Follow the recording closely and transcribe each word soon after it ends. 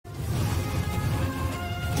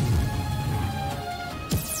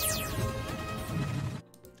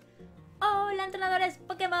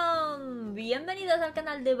Bienvenidos al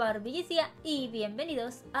canal de Barbilla&Cia y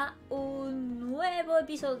bienvenidos a un nuevo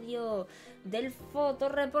episodio del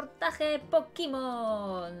fotoreportaje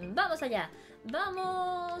Pokémon. ¡Vamos allá!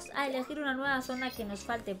 Vamos a elegir una nueva zona que nos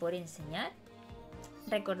falte por enseñar.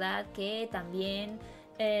 Recordad que también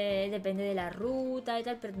depende de la ruta y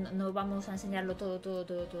tal, pero no vamos a enseñarlo todo.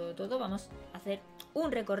 Vamos a hacer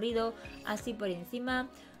un recorrido así por encima.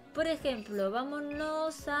 Por ejemplo,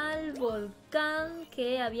 vámonos al volcán,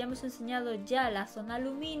 que habíamos enseñado ya la zona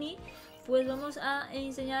Lumini. Pues vamos a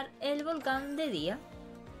enseñar el volcán de día.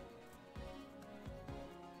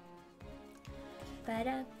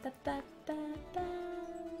 Para pa pa pa pa.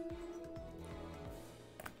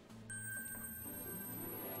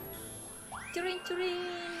 Churin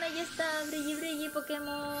churin, ahí está, brilli brilli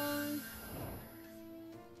Pokémon.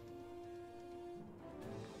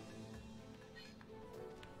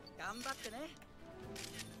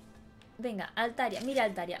 Venga, Altaria, mira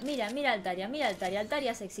Altaria, mira Altaria,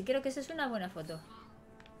 Altaria sexy, creo que esa es una buena foto.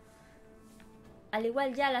 Al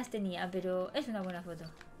igual ya las tenía, pero es una buena foto.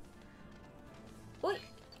 ¡Uy!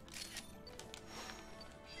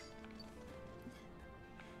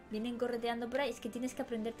 Vienen correteando por ahí, es que tienes que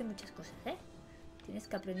aprenderte muchas cosas, ¿eh? Tienes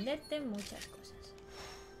que aprenderte muchas cosas.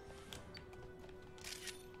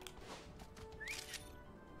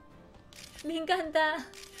 Me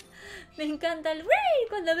encanta el ¡Wii!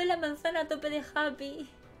 Cuando ve la manzana a tope de happy.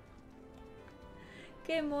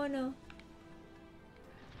 ¡Qué mono!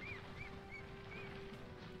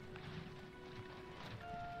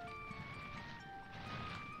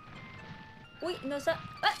 ¡Uy! Nos ha...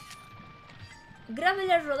 ¡Ah!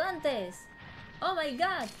 ¡Gravelers rodantes! ¡Oh my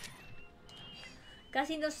god!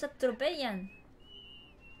 Casi nos atropellan.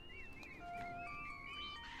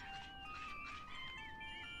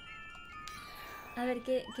 A ver,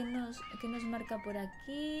 ¿qué nos marca por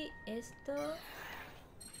aquí? Esto...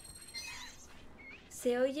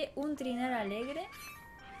 Se oye un trinar alegre.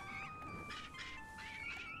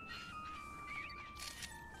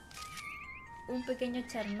 Un pequeño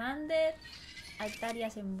Charmander.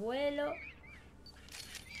 Altarias en vuelo.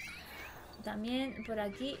 También por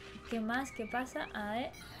aquí. ¿Qué más? ¿Qué pasa? A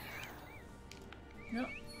ver. No,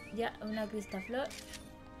 ya una cristaflor.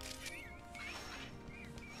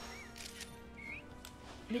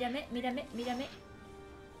 Mírame.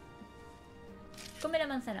 Come la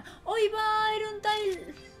manzana. ¡Oh, va!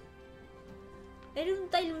 Era un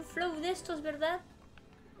Talonflame de estos, ¿verdad?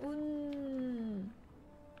 Un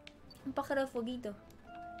pájaro de fueguito.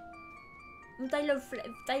 Un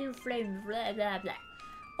Talonflame, bla, bla, bla.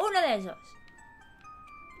 Uno de esos.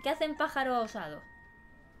 Que hacen pájaro osado.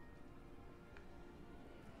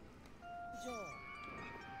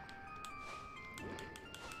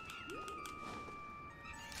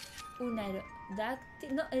 Un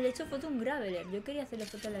aerodáctil. No, he hecho foto un Graveler. Yo quería hacerle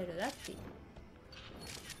foto al aerodáctil.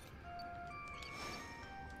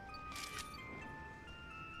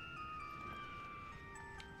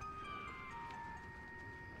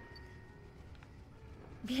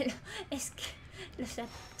 Bien, es que los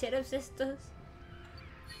hacheros estos.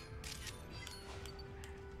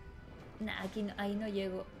 Nah, aquí no, ahí no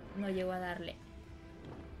llego. No llego a darle.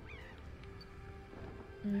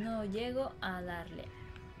 No llego a darle.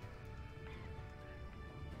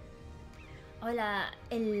 Hola,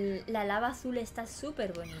 la lava azul está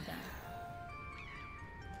súper bonita.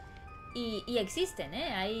 Y existen,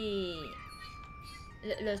 ¿eh? Hay...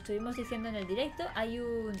 Lo estuvimos diciendo en el directo. Hay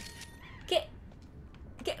un... ¿Qué?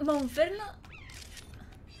 ¿Monferno?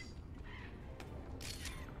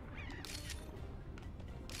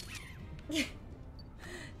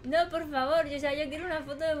 No, por favor. Yo quiero una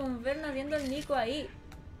foto de Monferno haciendo el mico ahí.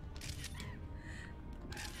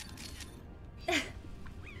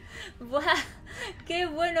 ¡Buah! ¡Qué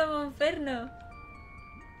bueno, Monferno!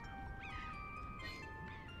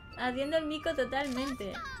 Haciendo el mico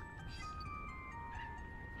totalmente.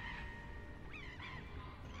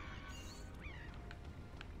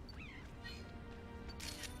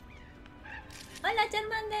 ¡Hola,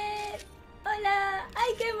 Charmander! ¡Hola!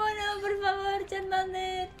 ¡Ay, qué mono! Por favor,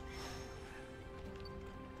 Charmander.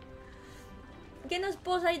 ¿Qué nos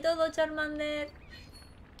posa y todo, Charmander?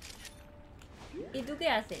 ¿Y tú qué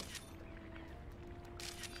haces?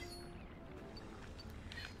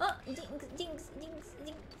 ¡Oh! Jinx.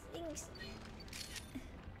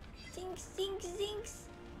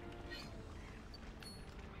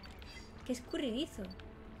 ¡Qué escurridizo!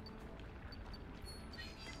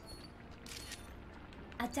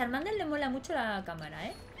 A Charmander le mola mucho la cámara,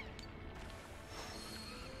 ¿eh?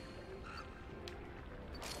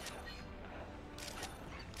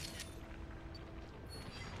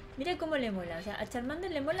 Mira cómo le mola. O sea, a Charmander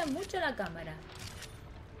le mola mucho la cámara.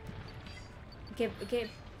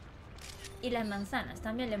 Y las manzanas,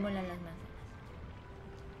 también le molan las manzanas.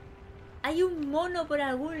 Hay un mono por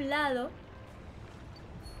algún lado.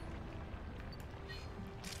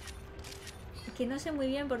 Que no sé muy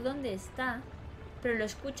bien por dónde está. Pero lo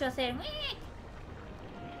escucho hacer.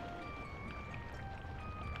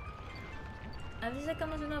 A ver si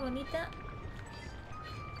sacamos una bonita.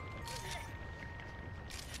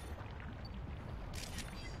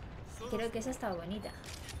 Creo que esa está bonita.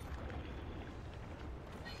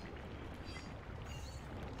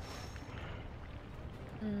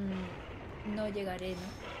 No llegaré, ¿no?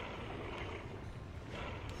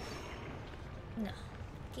 No,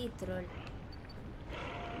 qué troll.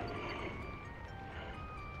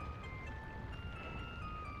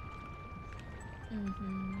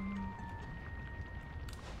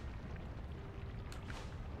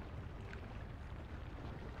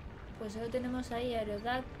 Pues solo tenemos ahí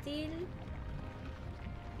aerodáctil.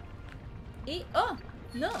 Y... ¡oh!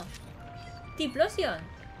 ¡No! ¡Tiplosion!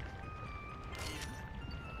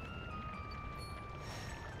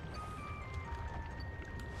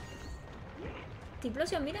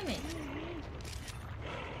 Tiplosion, mírame.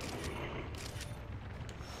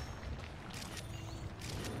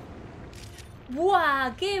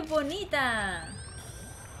 ¡Buah! ¡Qué bonita!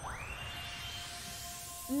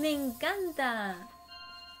 ¡Me encanta!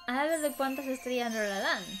 A ver de cuántas estrellas nos la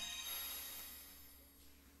dan.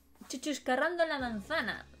 Chuchuscarrando la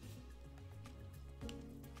manzana.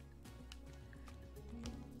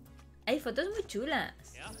 Hay fotos muy chulas.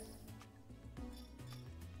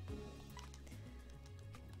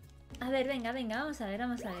 A ver, venga, vamos a ver.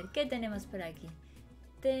 ¿Qué tenemos por aquí?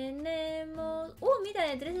 Tenemos... mira,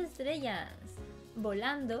 de 3 estrellas.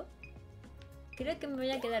 Volando. Creo que me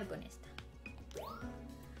voy a quedar con esta.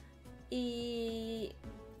 Y...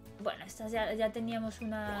 bueno, esta ya teníamos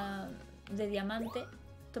una de diamante.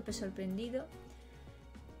 Tope sorprendido.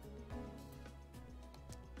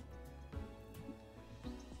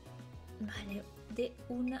 Vale, de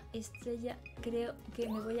 1 estrella creo que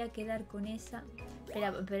me voy a quedar con esa.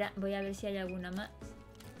 Espera, voy a ver si hay alguna más.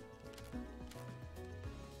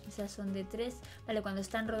 Esas son de 3. Vale, cuando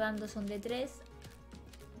están rodando son de 3.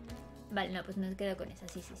 Vale, no, pues me quedo con esa,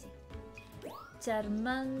 sí.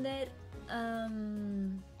 Charmander.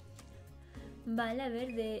 Vale, a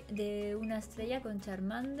ver, de 1 estrella con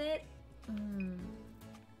Charmander.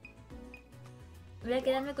 Voy a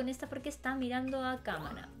quedarme con esta porque está mirando a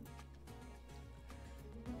cámara.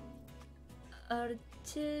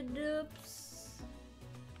 Archerops.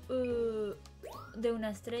 De 1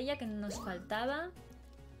 estrella, que no nos faltaba.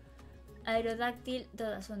 Aerodáctil,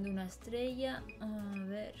 todas son de 1 estrella. A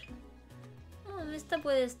ver. Esta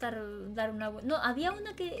puede dar una buena... no, había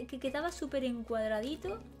una que quedaba súper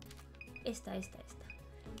encuadradito. Esta.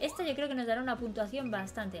 Esta yo creo que nos dará una puntuación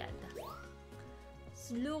bastante alta.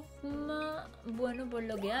 Slugma. Bueno, pues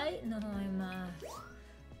lo que hay. No hay más.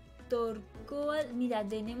 Torkoal. Mira,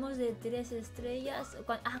 tenemos de 3 estrellas.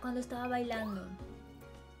 Cuando estaba bailando.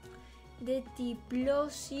 De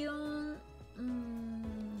Tiplosion.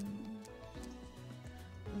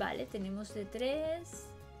 Vale, tenemos de 3.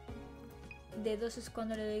 De 2 es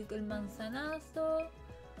cuando le doy el manzanazo.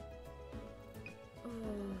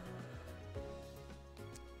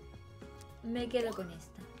 Me quedo con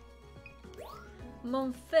esta.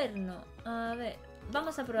 Monferno. A ver,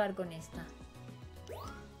 vamos a probar con esta.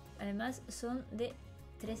 Además son de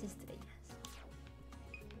 3 estrellas.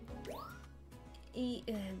 Y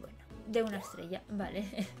bueno, de 1 estrella,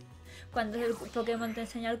 vale. Cuando el Pokémon te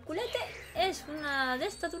enseña el culete, es una de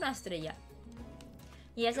estas de 1 estrella.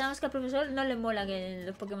 Y ya sabemos que al profesor no le mola que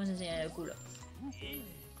los Pokémon se enseñen el culo.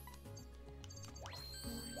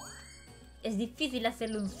 Es difícil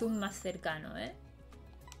hacerle un zoom más cercano, ¿eh?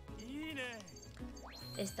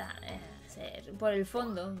 Está por el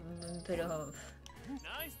fondo, pero...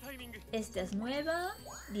 esta es nueva.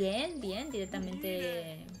 Bien,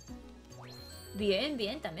 directamente...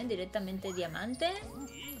 Bien, también directamente diamante.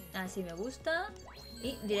 Así me gusta.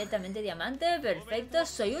 Y directamente diamante, perfecto.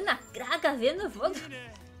 Soy una crack haciendo fotos.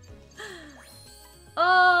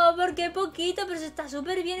 Oh, porque poquito, pero se está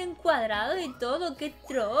súper bien encuadrado y todo. ¡Qué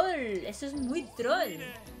troll! Eso es muy troll.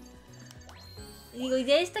 Digo, y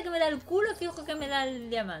de esta que me da el culo, fijo que me da el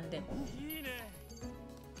diamante.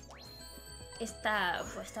 Esta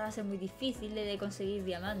va a ser muy difícil de conseguir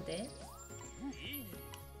diamante, ¿eh?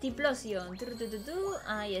 Tiplosion.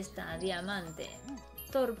 Ahí está, diamante.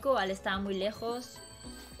 Torkoal estaba muy lejos.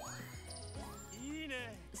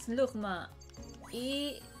 Slugma.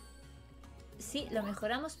 Y... sí, lo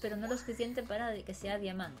mejoramos, pero no lo suficiente para que sea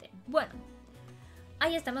diamante. Bueno,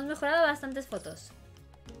 ahí está, hemos mejorado bastantes fotos.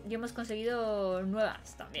 Y hemos conseguido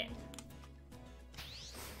nuevas también.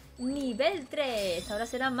 nivel 3. Ahora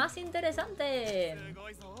será más interesante.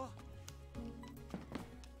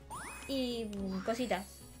 Y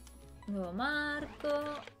cositas. Nuevo marco.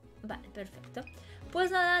 Vale, perfecto. Pues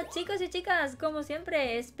nada, chicos y chicas, como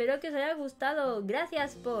siempre, espero que os haya gustado.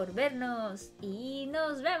 Gracias por vernos y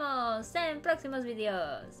nos vemos en próximos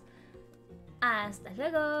vídeos. ¡Hasta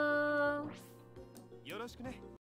luego!